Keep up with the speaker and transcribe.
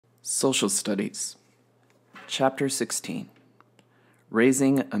Social Studies, Chapter 16,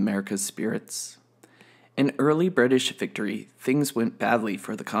 Raising America's Spirits. In early British victory, things went badly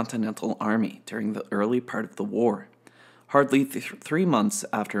for the Continental Army during the early part of the war. Hardly 3 months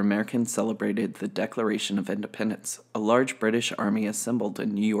after Americans celebrated the Declaration of Independence, a large British army assembled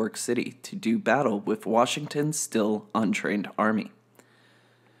in New York City to do battle with Washington's still untrained army.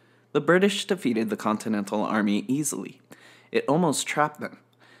 The British defeated the Continental Army easily. It almost trapped them.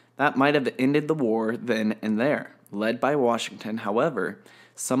 That might have ended the war then and there. Led by Washington, however,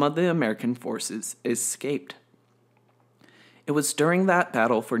 some of the American forces escaped. It was during that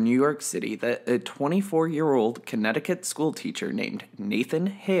battle for New York City that a 24-year-old Connecticut schoolteacher named Nathan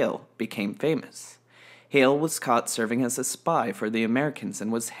Hale became famous. Hale was caught serving as a spy for the Americans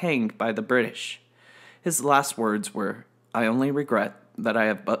and was hanged by the British. His last words were, "I only regret that I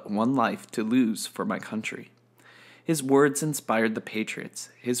have but one life to lose for my country." His words inspired the Patriots.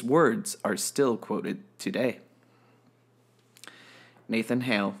 His words are still quoted today. Nathan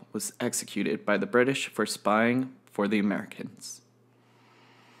Hale was executed by the British for spying for the Americans.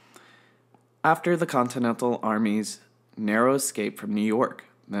 After the Continental Army's narrow escape from New York,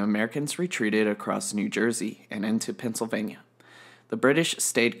 the Americans retreated across New Jersey and into Pennsylvania. The British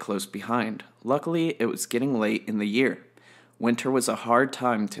stayed close behind. Luckily, it was getting late in the year. Winter was a hard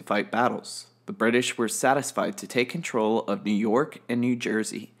time to fight battles. The British were satisfied to take control of New York and New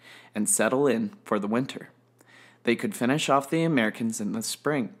Jersey and settle in for the winter. They could finish off the Americans in the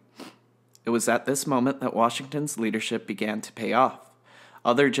spring. It was at this moment that Washington's leadership began to pay off.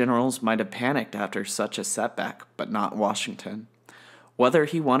 Other generals might have panicked after such a setback, but not Washington. Whether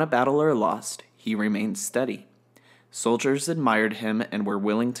he won a battle or lost, he remained steady. Soldiers admired him and were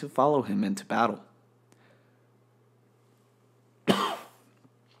willing to follow him into battle.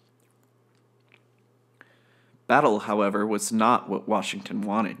 Battle, however, was not what Washington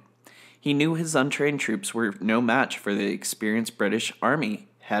wanted. He knew his untrained troops were no match for the experienced British army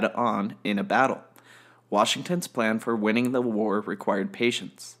head-on in a battle. Washington's plan for winning the war required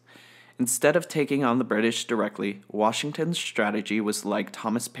patience. Instead of taking on the British directly, Washington's strategy was like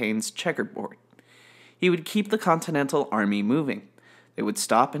Thomas Paine's checkerboard. He would keep the Continental Army moving. They would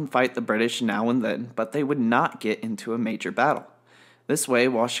stop and fight the British now and then, but they would not get into a major battle. This way,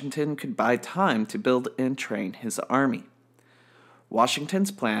 Washington could buy time to build and train his army.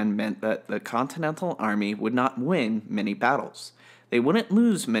 Washington's plan meant that the Continental Army would not win many battles. They wouldn't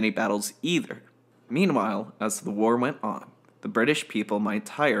lose many battles either. Meanwhile, as the war went on, the British people might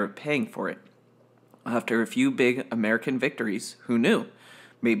tire of paying for it. After a few big American victories, who knew?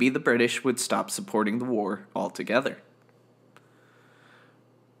 Maybe the British would stop supporting the war altogether.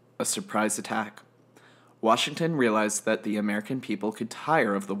 A surprise attack. Washington realized that the American people could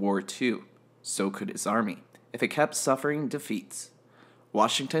tire of the war too. So could his army, if it kept suffering defeats.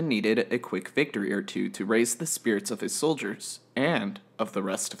 Washington needed a quick victory or two to raise the spirits of his soldiers and of the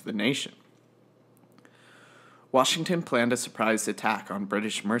rest of the nation. Washington planned a surprise attack on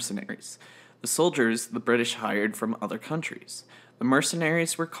British mercenaries, the soldiers the British hired from other countries. The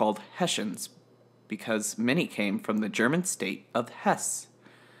mercenaries were called Hessians because many came from the German state of Hesse.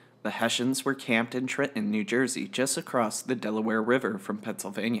 The Hessians were camped in Trenton, New Jersey, just across the Delaware River from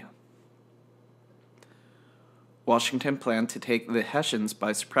Pennsylvania. Washington planned to take the Hessians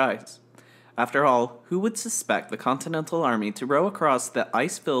by surprise. After all, who would suspect the Continental Army to row across the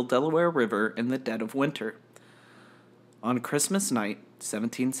ice-filled Delaware River in the dead of winter? On Christmas night,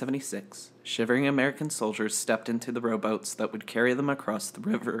 1776, shivering American soldiers stepped into the rowboats that would carry them across the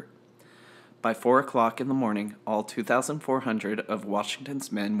river. By 4 o'clock in the morning, all 2,400 of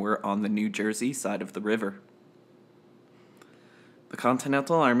Washington's men were on the New Jersey side of the river. The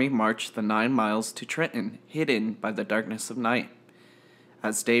Continental Army marched the 9 miles to Trenton, hidden by the darkness of night.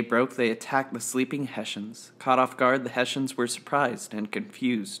 As day broke, they attacked the sleeping Hessians. Caught off guard, the Hessians were surprised and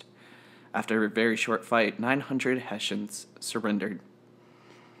confused. After a very short fight, 900 Hessians surrendered.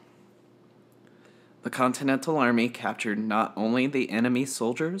 The Continental Army captured not only the enemy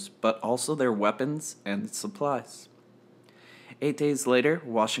soldiers, but also their weapons and supplies. 8 days later,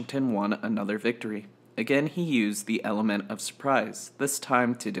 Washington won another victory. Again, he used the element of surprise, this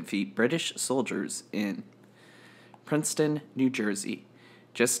time to defeat British soldiers in Princeton, New Jersey.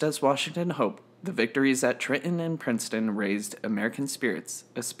 Just as Washington hoped, the victories at Trenton and Princeton raised American spirits,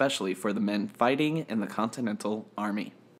 especially for the men fighting in the Continental Army.